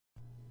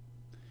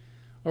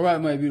All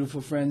right, my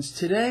beautiful friends.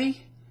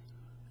 Today,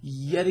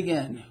 yet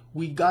again,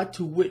 we got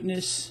to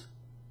witness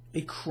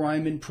a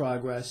crime in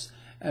progress,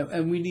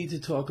 and we need to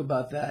talk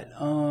about that.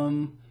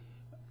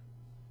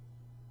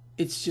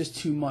 It's just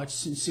too much,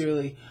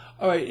 sincerely.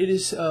 All right, it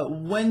is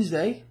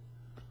Wednesday,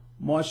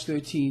 March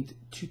 13th,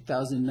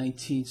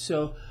 2019.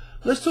 So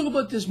let's talk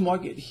about this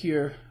market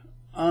here.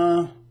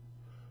 The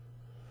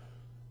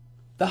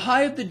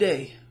high of the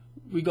day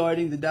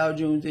regarding the Dow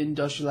Jones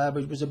Industrial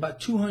Average was about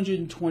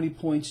 220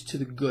 points to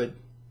the good.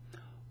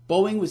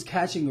 Boeing was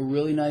catching a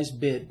really nice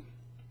bid.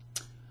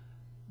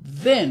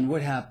 Then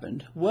what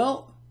happened?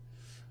 Well,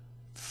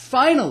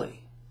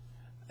 finally,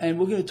 and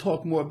we're going to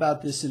talk more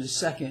about this in a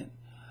second,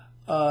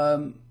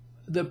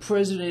 the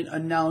president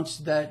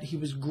announced that he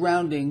was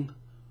grounding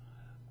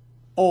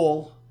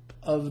all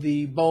of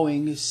the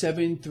Boeing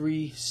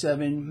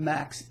 737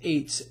 MAX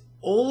 8s.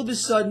 All of a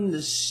sudden,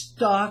 the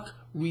stock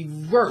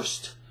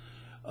reversed,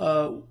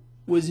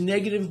 was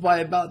negative by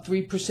about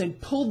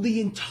 3%, pulled the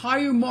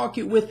entire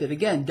market with it.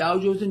 Again, Dow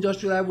Jones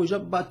Industrial Average was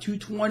up about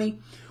 220.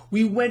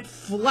 We went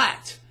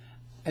flat.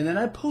 And then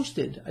I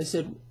posted, I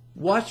said,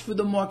 watch for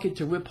the market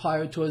to rip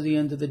higher towards the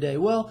end of the day.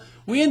 Well,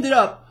 we ended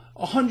up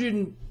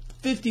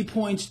 150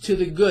 points to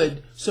the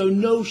good, so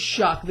no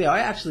shock there. I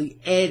actually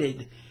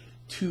added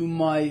to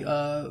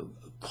my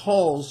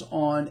calls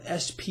on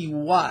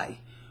SPY,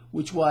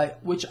 which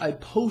I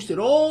posted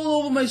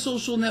all over my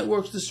social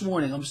networks this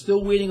morning. I'm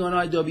still waiting on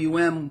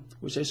IWM,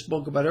 which I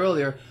spoke about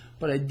earlier,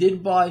 but I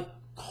did buy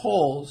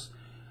calls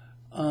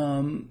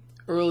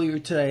earlier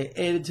today,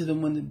 added to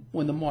them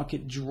when the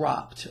market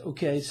dropped.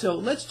 Okay, so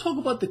let's talk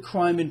about the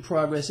crime in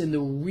progress and the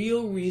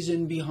real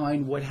reason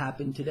behind what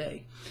happened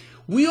today.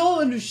 We all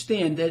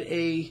understand that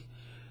a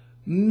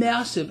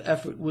massive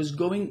effort was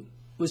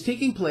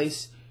taking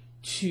place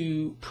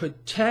to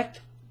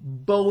protect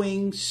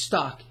Boeing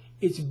stock.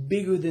 It's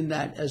bigger than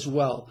that as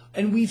well.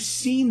 And we've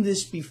seen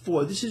this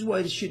before. This is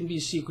why this shouldn't be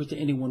a secret to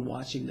anyone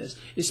watching this,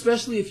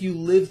 especially if you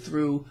lived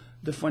through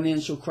the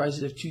financial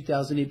crisis of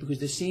 2008, because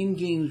the same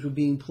games were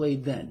being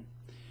played then.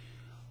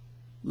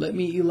 Let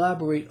me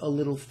elaborate a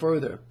little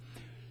further.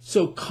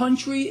 So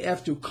country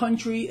after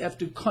country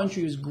after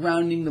country is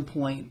grounding the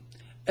plane.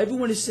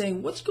 Everyone is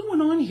saying, what's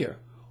going on here?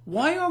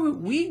 Why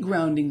aren't we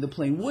grounding the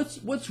plane?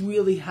 What's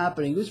really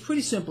happening? It was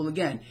pretty simple.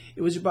 Again,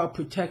 it was about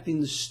protecting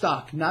the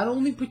stock. Not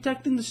only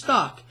protecting the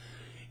stock,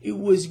 it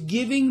was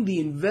giving the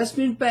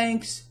investment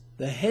banks,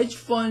 the hedge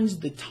funds,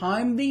 the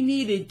time they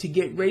needed to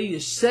get ready to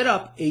set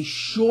up a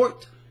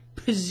short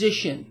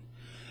position.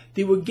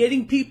 They were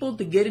getting people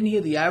to get in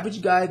here, the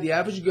average guy, the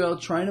average girl,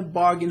 trying to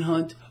bargain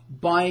hunt,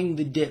 buying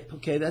the dip.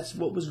 Okay, that's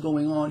what was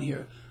going on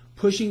here.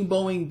 Pushing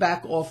Boeing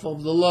back off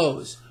of the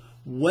lows.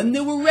 When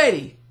they were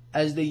ready,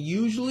 as they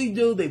usually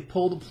do, they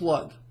pull the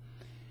plug.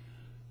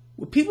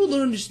 What people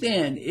don't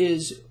understand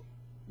is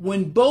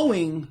when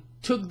Boeing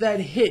took that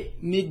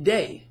hit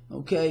midday,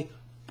 okay,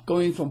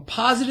 going from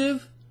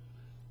positive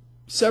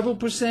several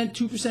percent,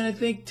 2% I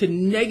think, to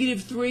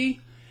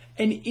 -3,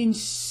 an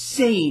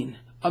insane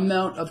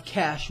amount of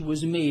cash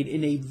was made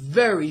in a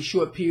very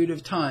short period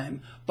of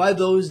time by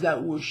those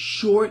that were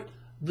short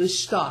the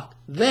stock.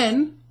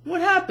 Then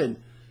what happened?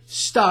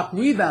 Stock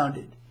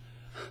rebounded.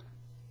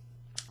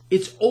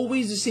 It's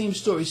always the same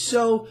story.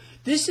 So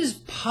this is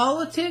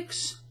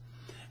politics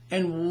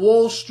and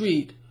Wall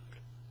Street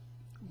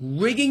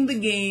rigging the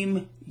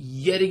game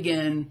yet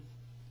again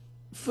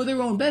for their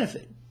own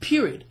benefit,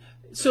 period.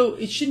 So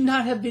it should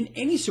not have been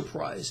any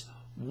surprise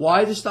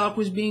why the stock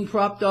was being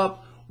propped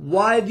up,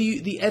 why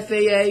the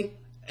FAA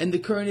and the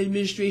current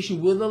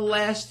administration were the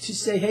last to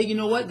say, hey, you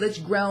know what, let's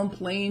ground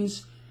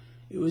planes.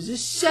 It was a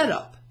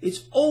setup.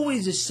 It's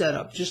always a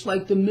setup, just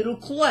like the middle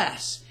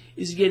class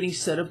is getting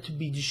set up to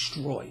be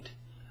destroyed,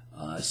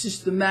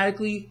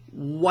 systematically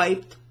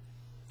wiped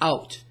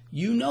out.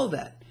 You know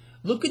that.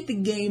 Look at the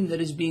game that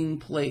is being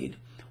played.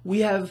 We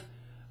have,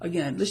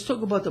 again, let's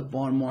talk about the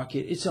bond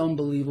market. It's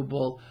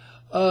unbelievable.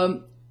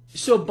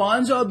 So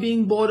bonds are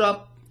being bought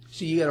up.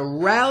 So you got a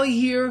rally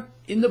here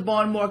in the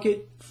bond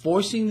market,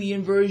 forcing the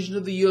inversion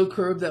of the yield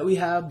curve that we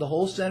have. The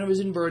whole center is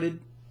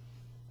inverted.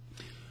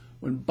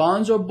 When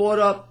bonds are bought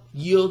up,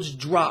 yields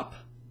drop.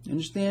 You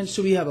understand?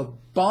 So we have a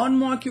bond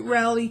market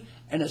rally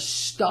and a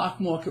stock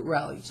market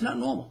rally. It's not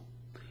normal.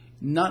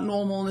 Not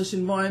normal in this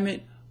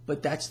environment,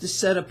 but that's the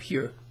setup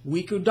here.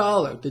 Weaker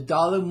dollar. The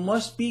dollar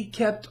must be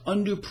kept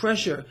under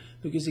pressure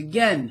because,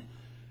 again,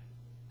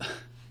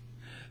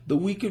 the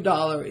weaker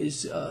dollar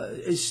is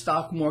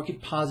stock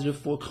market positive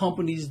for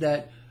companies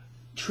that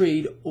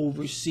trade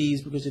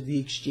overseas because of the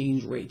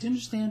exchange rate.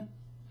 Understand?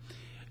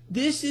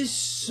 This is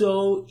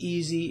so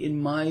easy,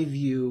 in my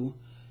view,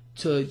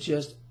 to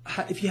just,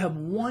 if you have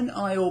one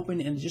eye open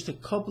and just a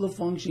couple of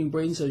functioning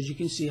brain cells, you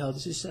can see how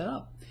this is set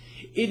up.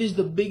 It is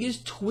the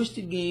biggest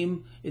twisted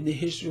game in the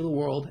history of the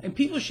world, and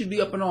people should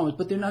be up in arms,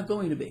 but they're not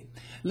going to be.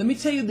 Let me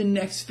tell you the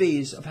next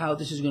phase of how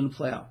this is going to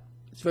play out.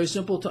 It's very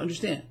simple to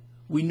understand.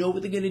 We know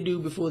what they're going to do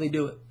before they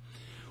do it.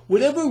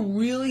 Whatever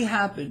really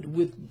happened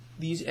with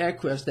these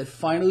aircrafts that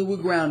finally were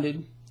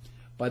grounded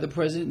by the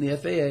president and the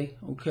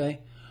FAA, okay,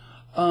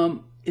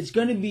 it's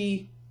going to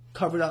be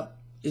covered up.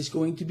 It's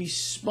going to be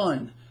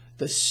spun.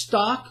 The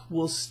stock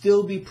will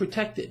still be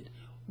protected.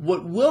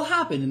 What will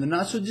happen in the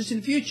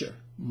not-so-distant future,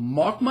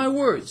 mark my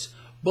words,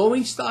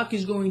 Boeing stock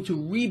is going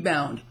to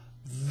rebound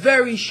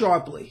very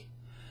sharply.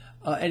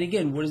 And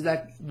again, what is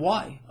that?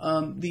 Why?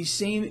 These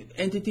same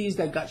entities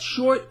that got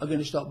short are going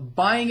to start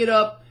buying it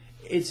up.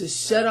 It's a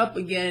setup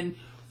again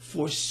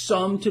for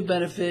some to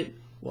benefit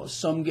while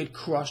some get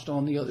crushed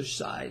on the other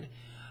side.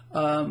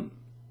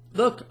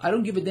 Look, I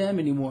don't give a damn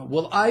anymore.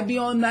 Will I be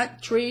on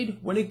that trade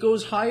when it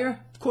goes higher?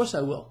 Of course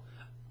I will.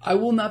 I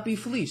will not be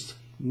fleeced.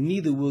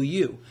 Neither will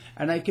you.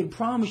 And I can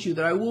promise you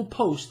that I will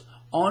post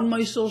on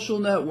my social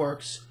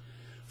networks.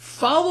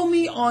 Follow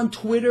me on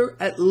Twitter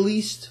at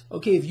least.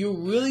 Okay, if you're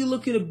really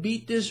looking to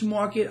beat this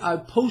market, I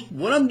post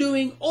what I'm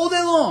doing all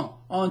day long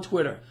on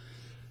Twitter.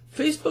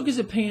 Facebook is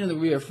a pain in the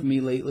rear for me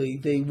lately.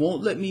 They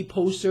won't let me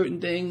post certain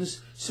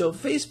things. So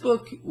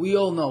Facebook, we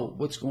all know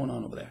what's going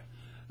on over there.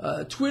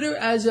 Twitter,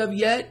 as of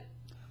yet,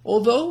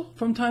 although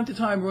from time to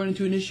time I run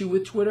into an issue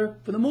with Twitter,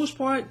 for the most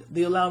part,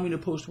 they allow me to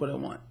post what I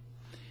want.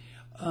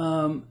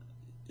 And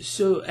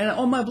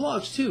on my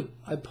blogs too,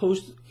 I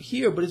post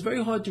here, but it's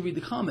very hard to read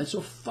the comments.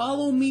 So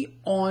follow me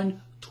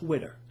on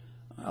Twitter.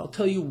 I'll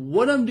tell you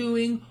what I'm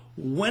doing,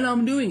 when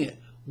I'm doing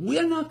it.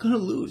 We're not going to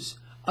lose.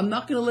 I'm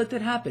not going to let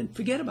that happen.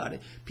 Forget about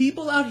it.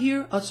 People out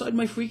here outside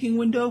my freaking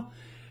window,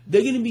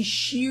 they're going to be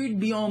sheared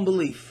beyond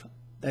belief.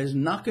 That is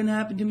not going to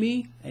happen to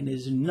me, and it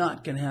is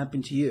not going to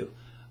happen to you.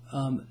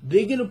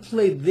 They're going to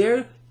play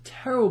their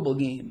terrible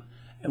game,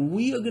 and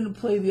we are going to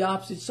play the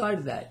opposite side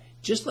of that.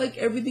 Just like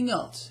everything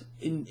else,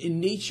 in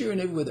nature and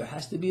everywhere, there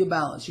has to be a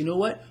balance. You know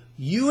what?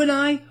 You and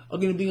I are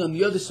going to be on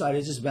the other side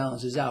as this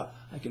balances out.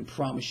 I can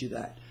promise you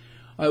that.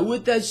 All right,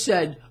 with that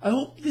said, I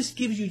hope this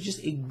gives you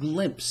just a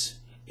glimpse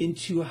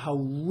into how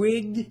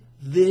rigged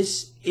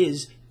this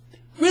is.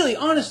 Really,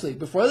 honestly,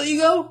 before I let you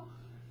go,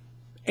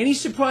 any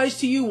surprise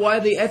to you why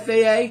the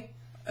FAA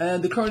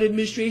and the current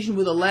administration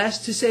were the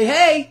last to say,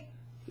 hey,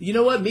 you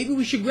know what, maybe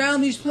we should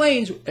ground these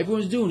planes?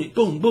 Everyone's doing it.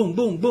 Boom, boom,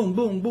 boom, boom,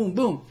 boom, boom,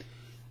 boom.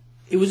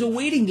 It was a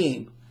waiting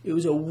game. It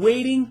was a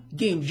waiting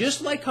game.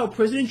 Just like how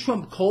President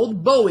Trump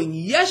called Boeing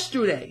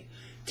yesterday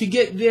to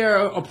get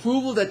their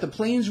approval that the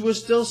planes were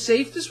still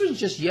safe. This was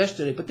just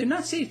yesterday, but they're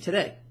not safe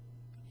today.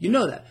 You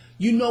know that.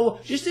 You know,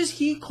 just as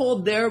he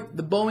called the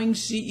Boeing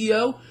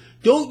CEO,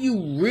 don't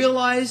you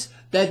realize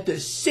that the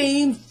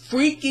same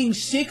freaking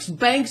 6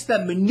 banks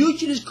that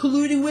Mnuchin is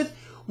colluding with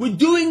were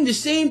doing the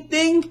same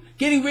thing,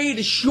 getting ready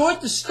to short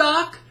the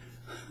stock?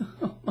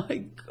 Oh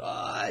my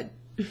God.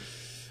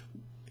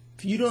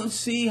 If you don't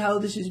see how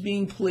this is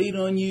being played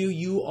on you,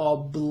 you are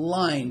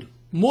blind.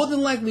 More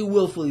than likely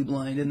willfully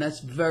blind, and that's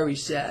very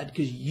sad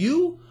because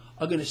you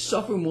are going to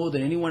suffer more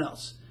than anyone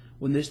else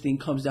when this thing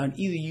comes down.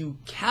 Either you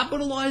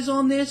capitalize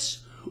on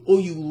this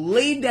or you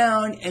lay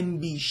down and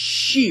be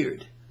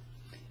sheared.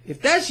 If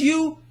that's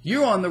you,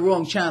 you're on the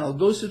wrong channel.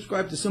 Go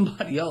subscribe to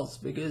somebody else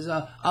because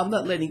I'm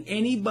not letting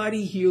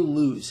anybody here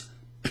lose.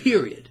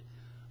 Period.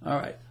 All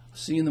right.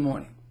 See you in the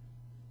morning.